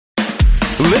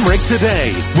Limerick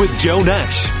Today with Joe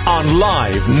Nash on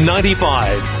Live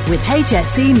 95. With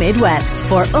HSE Midwest.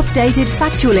 For updated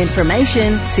factual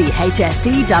information, see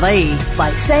hse.ie.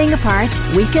 By staying apart,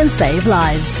 we can save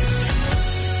lives.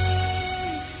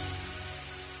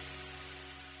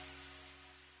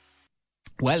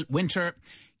 Well, winter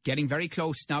getting very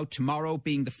close now, tomorrow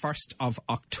being the 1st of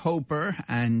October,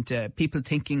 and people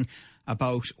thinking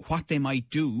about what they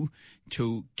might do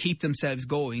to keep themselves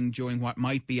going during what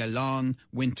might be a long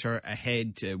winter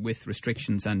ahead with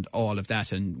restrictions and all of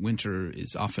that. And winter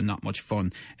is often not much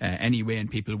fun anyway,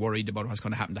 and people worried about what's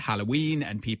going to happen to Halloween,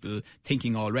 and people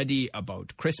thinking already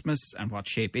about Christmas and what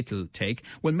shape it'll take.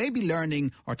 Well, maybe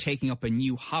learning or taking up a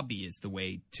new hobby is the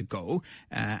way to go.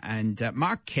 And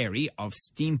Mark Carey of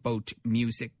Steamboat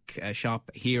Music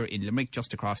Shop here in Limerick,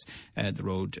 just across the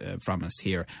road from us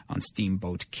here on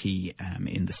Steamboat Quay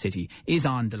in the city, is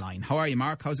on the line. How are you,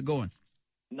 Mark? How's it going?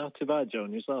 Not too bad, Joe,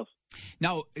 and yourself?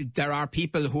 Now, there are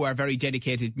people who are very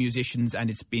dedicated musicians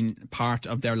and it's been part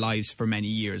of their lives for many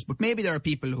years. But maybe there are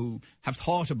people who have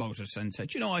thought about it and said,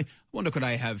 I wonder could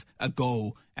I have a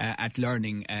go at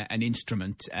learning an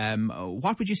instrument.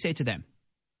 What would you say to them?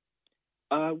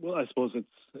 Well, I suppose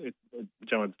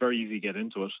Joe, it's very easy to get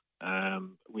into it.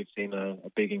 We've seen a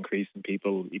big increase in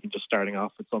people even just starting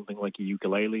off with something like a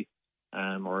ukulele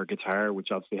or a guitar, which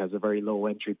obviously has a very low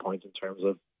entry point in terms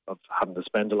of having to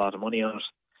spend a lot of money on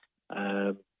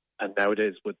it. And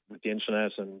nowadays, with the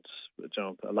internet and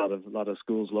a lot of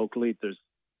schools locally,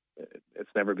 it's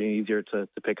never been easier to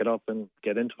pick it up and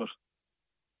get into it.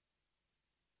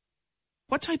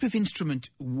 What type of instrument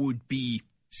would be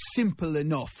simple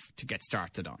enough to get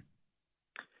started on?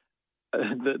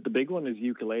 The big one is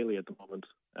ukulele at the moment.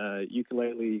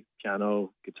 Ukulele,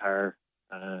 piano, guitar.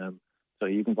 So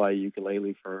you can buy a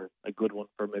ukulele for a good one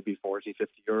for maybe 40,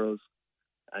 50 euros.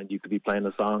 And you could be playing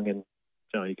a song and,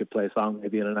 you could play a song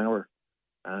maybe in an hour.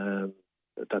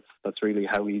 That's really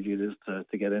how easy it is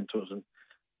to get into it. And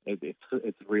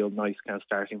it's a real nice kind of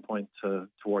starting point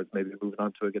towards maybe moving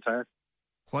on to a guitar.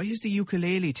 Why is the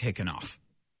ukulele taken off?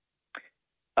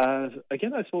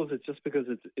 Again, I suppose it's just because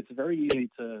it's very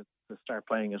easy to start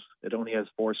playing it. It only has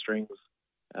 4 strings.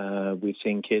 We've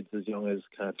seen kids as young as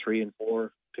kind of 3 and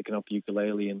 4 picking up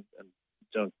ukulele and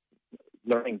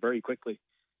learning very quickly.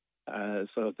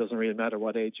 So it doesn't really matter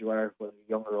what age you are, whether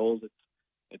you're young or old.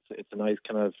 It's a nice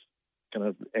kind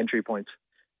of entry point.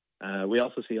 We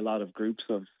also see a lot of groups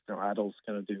of adults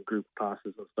kind of doing group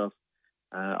classes and stuff.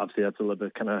 Obviously, that's a little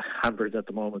bit kind of hampered at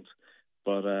the moment,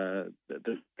 but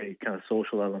there's a kind of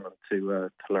social element to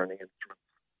learning instruments.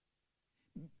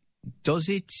 Does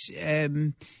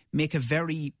it make a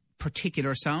very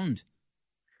particular sound?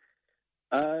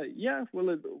 Yeah,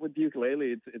 well, with the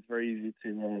ukulele, it's very easy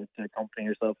to accompany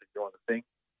yourself if you want to sing,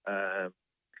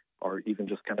 or even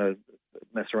just kind of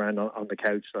mess around on the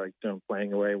couch, like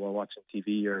playing away while watching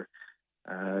TV, or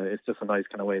it's just a nice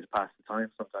kind of way to pass the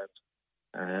time sometimes.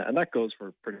 And that goes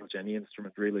for pretty much any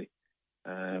instrument, really.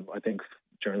 I think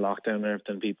during lockdown and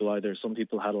everything, some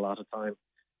people had a lot of time.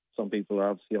 Some people are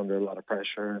obviously under a lot of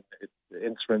pressure.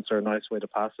 Instruments are a nice way to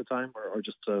pass the time, or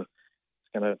just to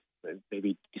kind of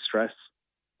maybe de-stress,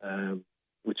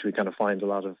 which we kind of find a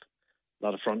lot of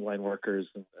frontline workers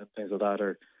and things like that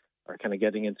are kind of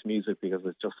getting into music because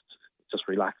it's just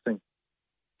relaxing.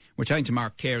 We're talking to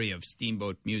Mark Carey of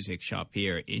Steamboat Music Shop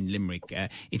here in Limerick.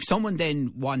 If someone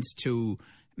then wants to,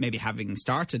 maybe having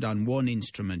started on one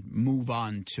instrument, move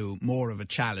on to more of a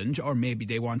challenge, or maybe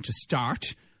they want to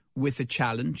start with a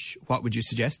challenge, what would you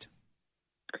suggest?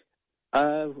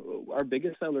 Our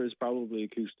biggest seller is probably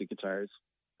acoustic guitars.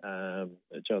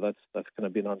 Joe, that's kind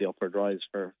of been on the upward rise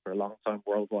for a long time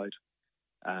worldwide.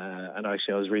 And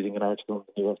actually, I was reading an article in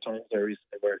the New York Times there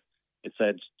recently where it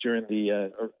said during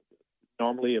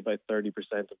normally about 30%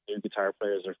 of new guitar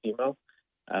players are female.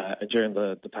 And during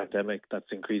the pandemic,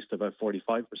 that's increased to about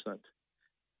 45%,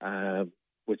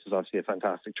 which is obviously a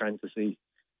fantastic trend to see.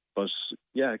 But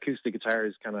yeah, acoustic guitar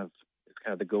is kind of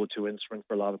the go-to instrument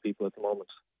for a lot of people at the moment.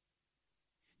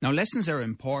 Now, lessons are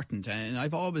important, and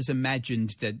I've always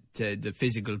imagined that the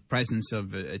physical presence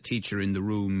of a teacher in the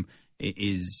room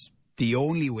is the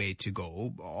only way to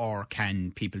go, or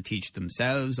can people teach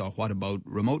themselves, or what about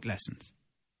remote lessons?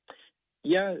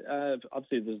 Yeah,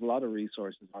 obviously there's a lot of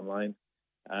resources online.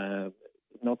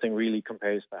 Nothing really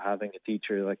compares to having a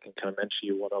teacher that can kind of mentor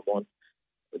you one-on-one.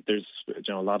 There's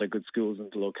a lot of good schools in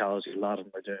the locality. A lot of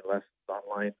them are doing lessons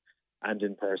online and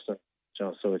in person.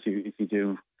 So if you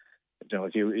do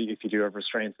have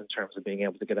restraints in terms of being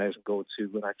able to get out and go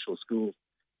to an actual school,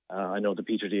 I know the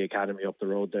Peter D Academy up the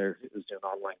road there is doing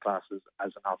online classes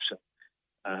as an option,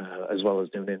 as well as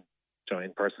doing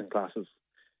in-person classes.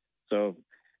 So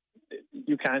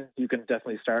you can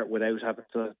definitely start without having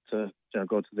to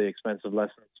go to the expensive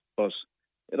lessons, but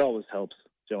it always helps.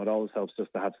 It always helps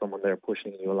just to have someone there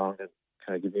pushing you along and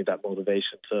kind of give you that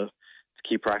motivation to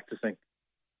keep practicing.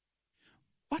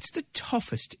 What's the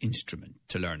toughest instrument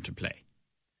to learn to play?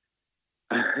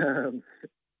 I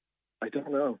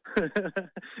don't know.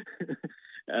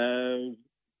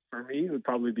 For me, it would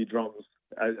probably be drums.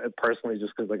 I personally,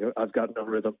 just because I've got no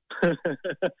rhythm. But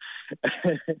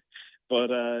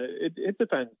it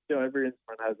depends. Every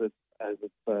instrument has its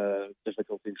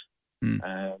difficulties.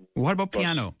 What about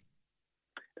piano?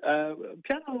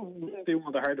 Piano wouldn't be one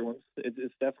of the harder ones.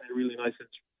 It's definitely a really nice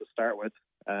instrument to start with.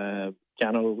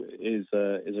 Piano is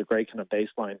a great kind of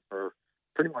baseline for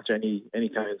pretty much any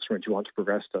kind of instrument you want to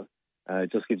progress to.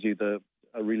 It just gives you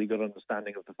a really good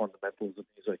understanding of the fundamentals of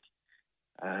music.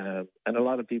 And a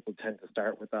lot of people tend to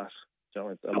start with that.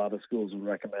 A lot of schools would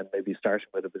recommend maybe starting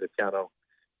with a bit of piano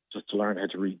just to learn how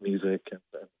to read music and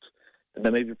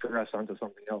then maybe progress onto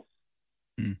something else.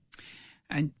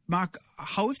 And Mark,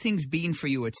 how have things been for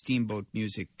you at Steamboat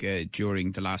Music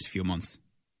during the last few months?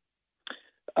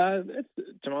 To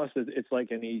be honest, it's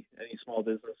like any small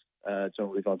business.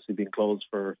 We've obviously been closed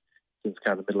since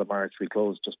kind of the middle of March. We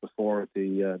closed just before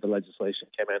the legislation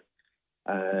came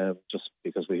in, just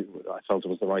because I felt it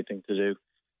was the right thing to do.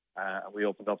 And we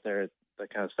opened up there the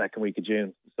kind of second week of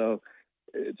June. So,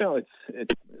 it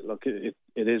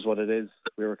is what it is.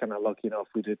 We were kind of lucky enough.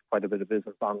 We did quite a bit of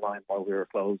business online while we were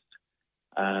closed.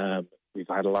 We've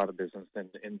had a lot of business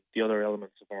in the other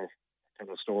elements of our kind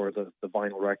of store. The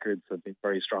vinyl records have been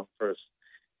very strong for us.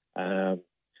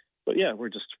 But yeah, we're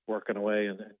just working away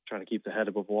and trying to keep the head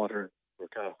above water. We're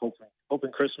kind of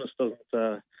hoping Christmas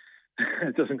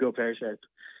doesn't go pear-shaped.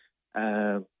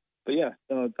 But yeah,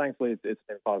 thankfully it's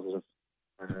been positive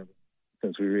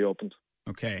since we reopened.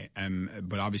 Okay,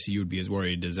 but obviously you'd be as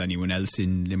worried as anyone else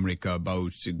in Limerick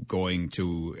about going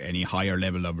to any higher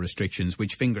level of restrictions,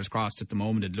 which, fingers crossed, at the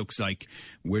moment it looks like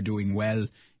we're doing well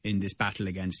in this battle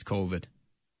against COVID.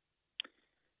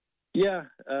 Yeah,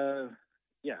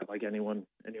 like anyone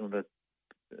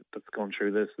that's gone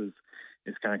through this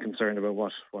is kind of concerned about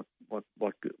what's going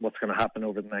to happen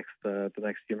over the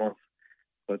next few months.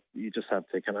 But you just have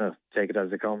to kind of take it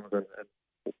as it comes and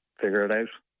figure it out.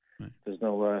 Right. There's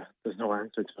no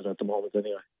answer to it at the moment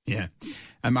anyway. Yeah.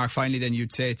 And Mark, finally then,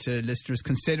 you'd say to listeners,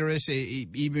 consider it,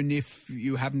 even if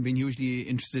you haven't been hugely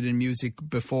interested in music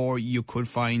before, you could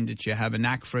find that you have a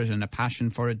knack for it and a passion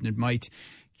for it, and it might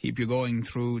keep you going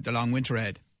through the long winter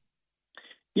ahead.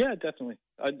 Yeah, definitely.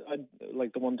 I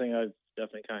like the one thing I've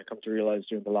definitely kind of come to realise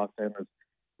during the lockdown is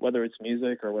whether it's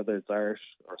music or whether it's art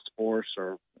or sport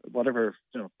or whatever,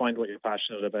 find what you're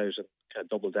passionate about and kind of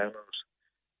double down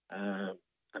on it.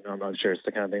 And I'm sure it's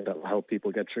the kind of thing that will help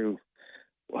people get through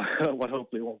what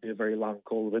hopefully won't be a very long,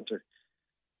 cold winter.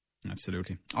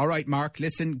 Absolutely. All right, Mark,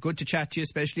 listen, good to chat to you,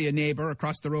 especially a neighbour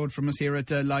across the road from us here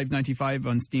at Live 95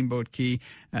 on Steamboat Quay.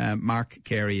 Mark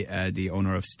Carey, the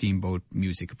owner of Steamboat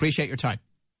Music. Appreciate your time.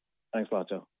 Thanks a lot,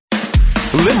 Joe.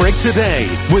 Limerick Today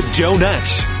with Joe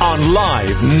Nash on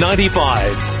Live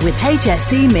 95. With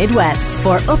HSE Midwest.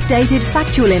 For updated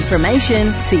factual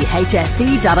information, see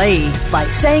hse.ie. By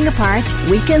staying apart,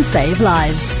 we can save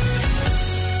lives.